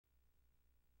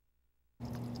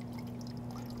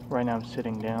Right now I'm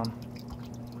sitting down.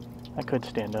 I could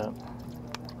stand up.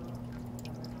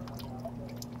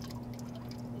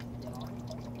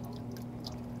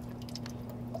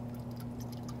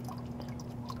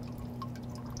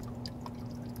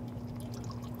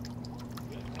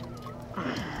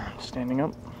 Standing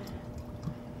up.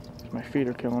 My feet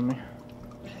are killing me.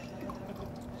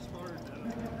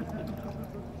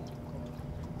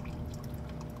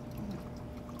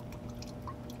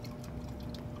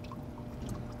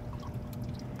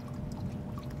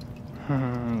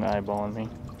 Eyeballing me.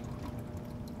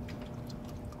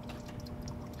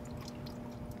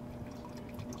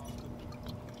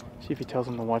 See if he tells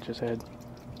him to watch his head.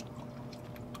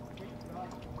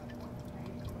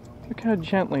 Look how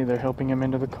gently they're helping him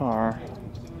into the car.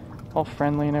 All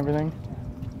friendly and everything.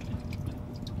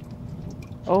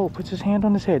 Oh, puts his hand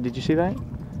on his head. Did you see that?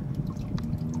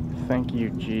 Thank you,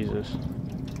 Jesus.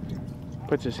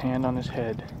 Puts his hand on his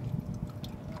head.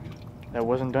 That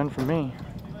wasn't done for me.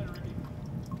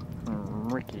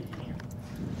 Ricky.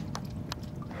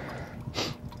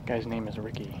 Guy's name is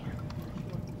Ricky.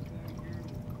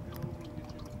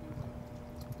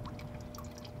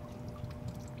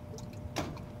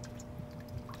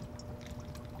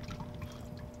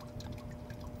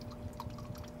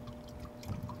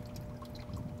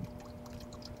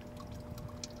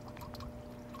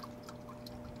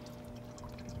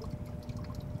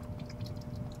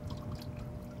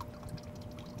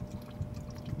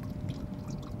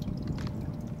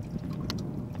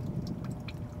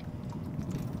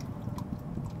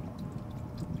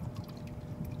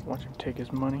 Watch him take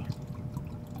his money.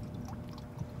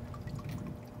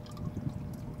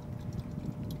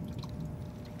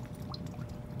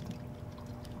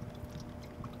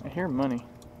 I hear money.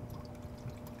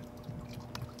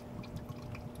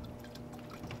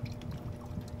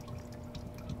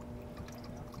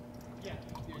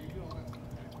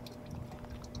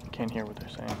 Can't hear what they're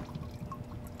saying.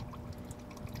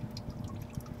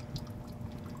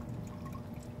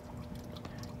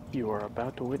 You are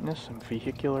about to witness some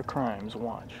vehicular crimes.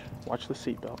 Watch. Watch the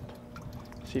seatbelt.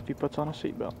 See if he puts on a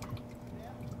seatbelt.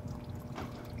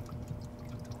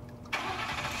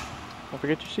 Don't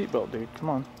forget your seatbelt, dude. Come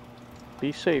on.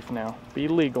 Be safe now. Be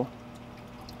legal.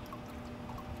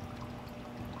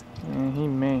 And he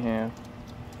may have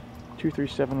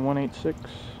 237186.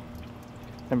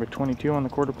 Number 22 on the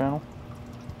quarter panel.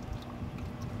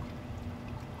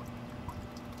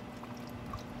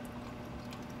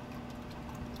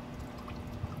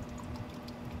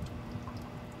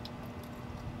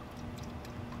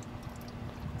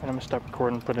 And I'm going to stop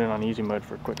recording and put it on easy mode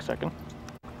for a quick second.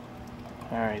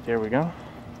 Alright, there we go.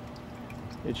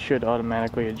 It should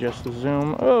automatically adjust the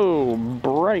zoom. Oh,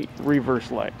 bright reverse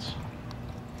lights.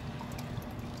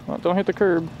 Oh, don't hit the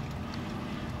curb.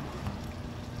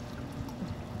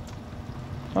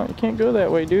 Oh, you can't go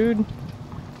that way, dude.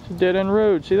 It's a dead-end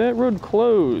road. See that? Road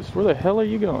closed. Where the hell are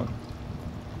you going?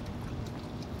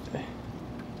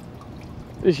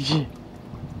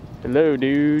 Hello,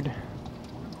 dude.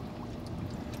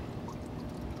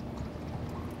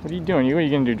 What are you doing? What are you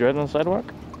going to do? Drive on the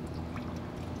sidewalk?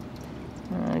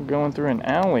 Going through an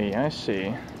alley, I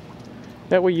see.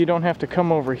 That way you don't have to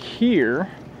come over here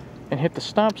and hit the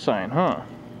stop sign, huh?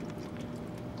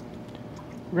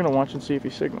 We're going to watch and see if he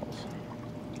signals.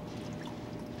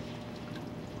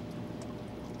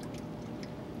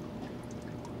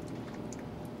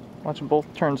 Watch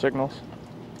both turn signals.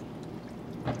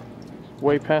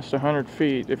 Way past 100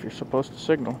 feet if you're supposed to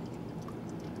signal.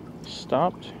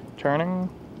 Stopped, turning,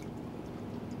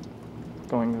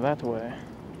 going that way.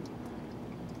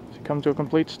 Does it come to a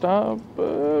complete stop?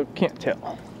 Can't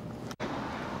tell.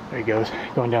 There he goes,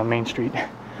 going down Main Street.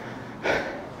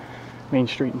 Main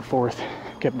Street and 4th.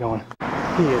 Kept going.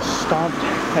 He has stopped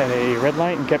at a red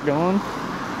light and kept going.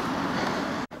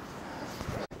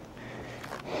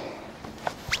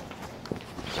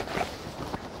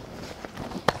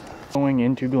 Going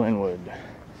into Glenwood.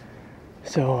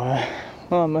 So,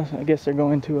 well, I guess they're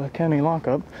going to a county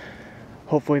lockup.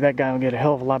 Hopefully that guy will get a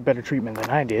hell of a lot better treatment than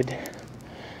I did.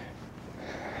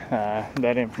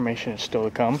 That information is still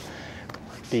to come.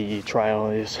 The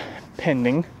trial is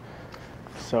pending.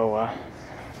 So,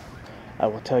 I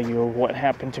will tell you what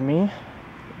happened to me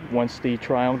once the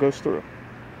trial goes through.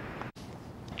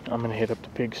 I'm going to hit up the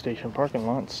Pig Station parking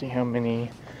lot and see how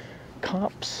many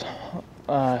cops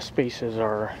spaces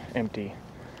are empty.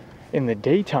 In the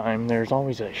daytime, there's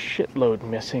always a shitload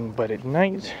missing, but at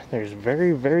night, there's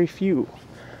very, very few.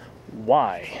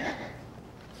 Why?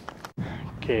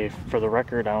 Okay, for the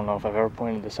record, I don't know if I've ever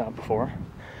pointed this out before.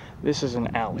 This is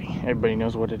an alley. Everybody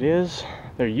knows what it is.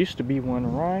 There used to be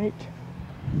one right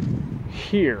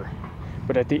here,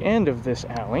 But at the end of this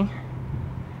alley,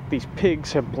 these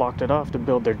pigs have blocked it off to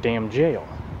build their damn jail.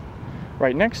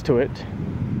 Right next to it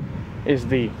is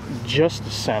the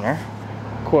Justice Center,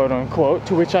 quote unquote,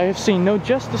 to which I have seen no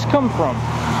justice come from.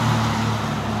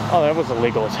 Oh, that was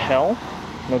illegal as hell.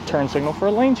 No turn signal for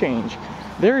a lane change.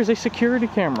 There is a security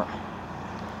camera.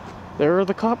 There are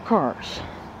the cop cars.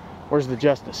 Where's the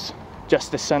Justice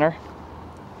Center?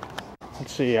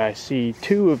 Let's see, I see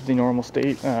 2 of the normal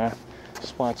state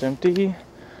spots empty.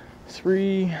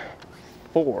 3,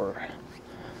 4.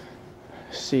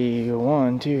 See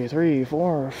 1, 2, 3,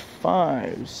 4,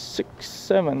 5, 6,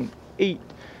 7, 8,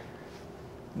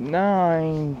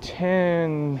 9,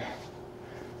 10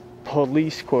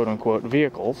 police quote unquote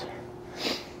vehicles.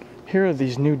 Here are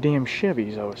these new damn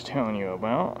Chevys I was telling you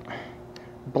about.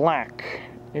 Black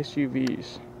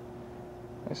SUVs.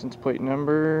 License plate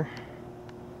number.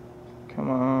 Come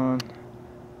on.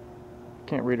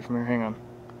 Can't read it from here, hang on.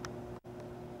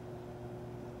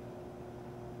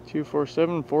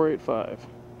 247485.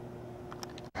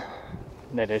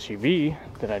 That SUV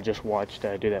that I just watched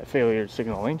do that failure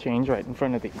signal lane change right in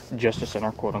front of the Justice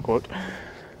Center, quote unquote,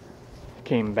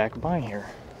 came back by here.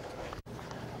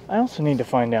 I also need to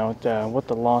find out what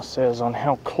the law says on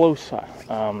how close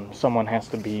someone has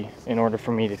to be in order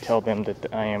for me to tell them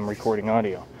that I am recording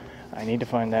audio. I need to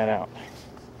find that out.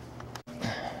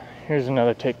 Here's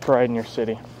another take pride in your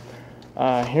city.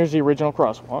 Here's the original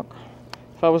crosswalk.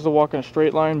 If I was to walk in a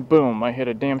straight line, boom, I hit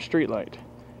a damn street light.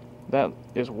 That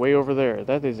is way over there.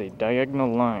 That is a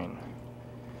diagonal line.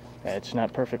 It's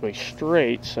not perfectly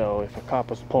straight, so if a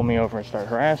cop was to pull me over and start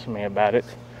harassing me about it,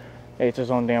 it's his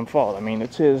own damn fault. I mean,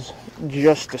 it's his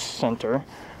Justice Center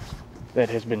that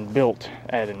has been built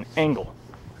at an angle.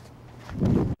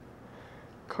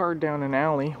 Car down an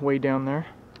alley, way down there.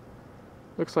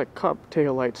 Looks like cop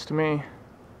taillights to me.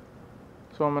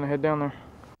 So I'm gonna head down there.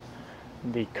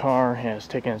 The car has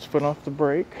taken its foot off the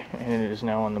brake, and it is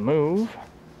now on the move.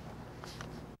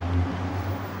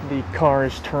 The car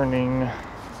is turning,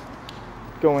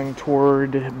 going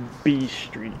toward B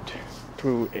Street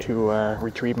to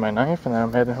retrieve my knife, and then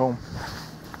I'm heading home.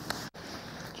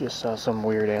 Just saw some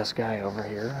weird ass guy over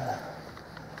here,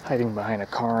 hiding behind a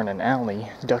car in an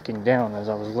alley, ducking down as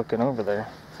I was looking over there.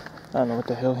 I don't know what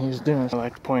the hell he was doing. I'd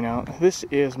like to point out, this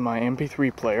is my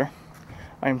MP3 player.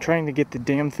 I'm trying to get the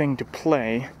damn thing to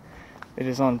play. It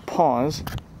is on pause.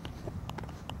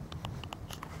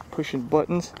 Pushing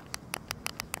buttons.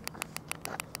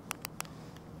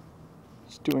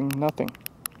 It's doing nothing.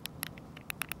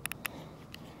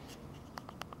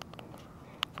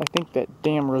 I think that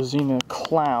damn Rosina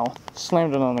Clow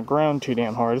slammed it on the ground too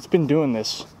damn hard. It's been doing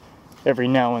this every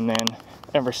now and then,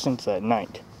 ever since that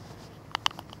night.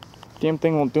 Damn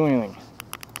thing won't do anything.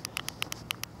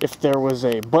 If there was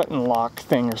a button lock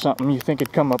thing or something, you think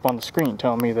it'd come up on the screen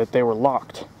telling me that they were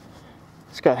locked.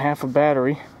 It's got half a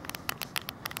battery.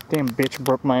 Damn bitch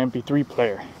broke my MP3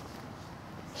 player,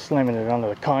 slamming it onto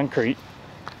the concrete.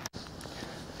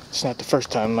 It's not the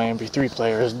first time my MP3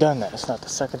 player has done that. It's not the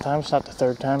second time, it's not the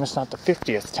third time, it's not the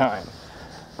 50th time.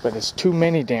 But it's too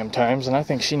many damn times, and I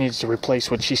think she needs to replace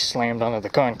what she slammed onto the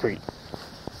concrete.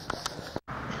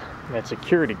 That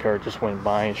security car just went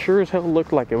by. It sure as hell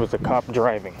looked like it was a cop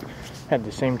driving. Had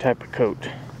the same type of coat,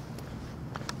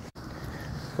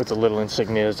 with the little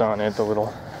insignias on it, the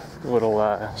little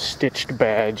stitched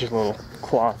badge, little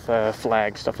cloth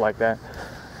flag, stuff like that.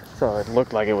 So it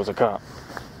looked like it was a cop.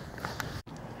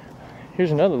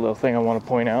 Here's another little thing I want to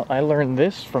point out. I learned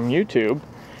this from YouTube,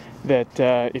 that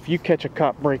if you catch a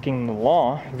cop breaking the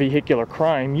law, vehicular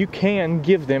crime, you can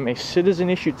give them a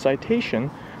citizen-issued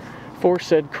citation for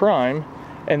said crime,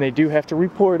 and they do have to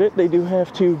report it. They do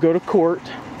have to go to court,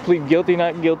 plead guilty,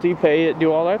 not guilty, pay it,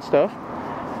 do all that stuff,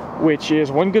 which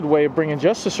is one good way of bringing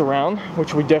justice around,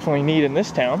 which we definitely need in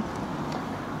this town.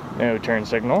 No turn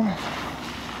signal.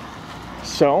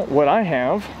 So what I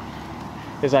have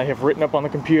is I have written up on the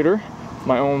computer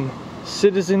my own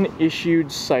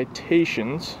citizen-issued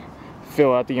citations.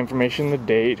 Fill out the information, the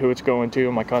date, who it's going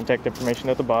to, my contact information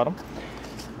at the bottom.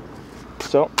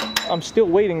 So I'm still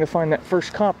waiting to find that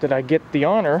first cop that I get the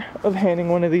honor of handing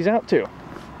one of these out to.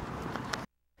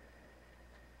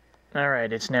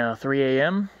 Alright, it's now 3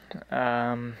 a.m.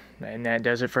 And that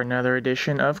does it for another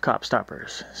edition of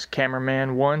CopStoppers. It's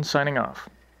Cameraman 1 signing off.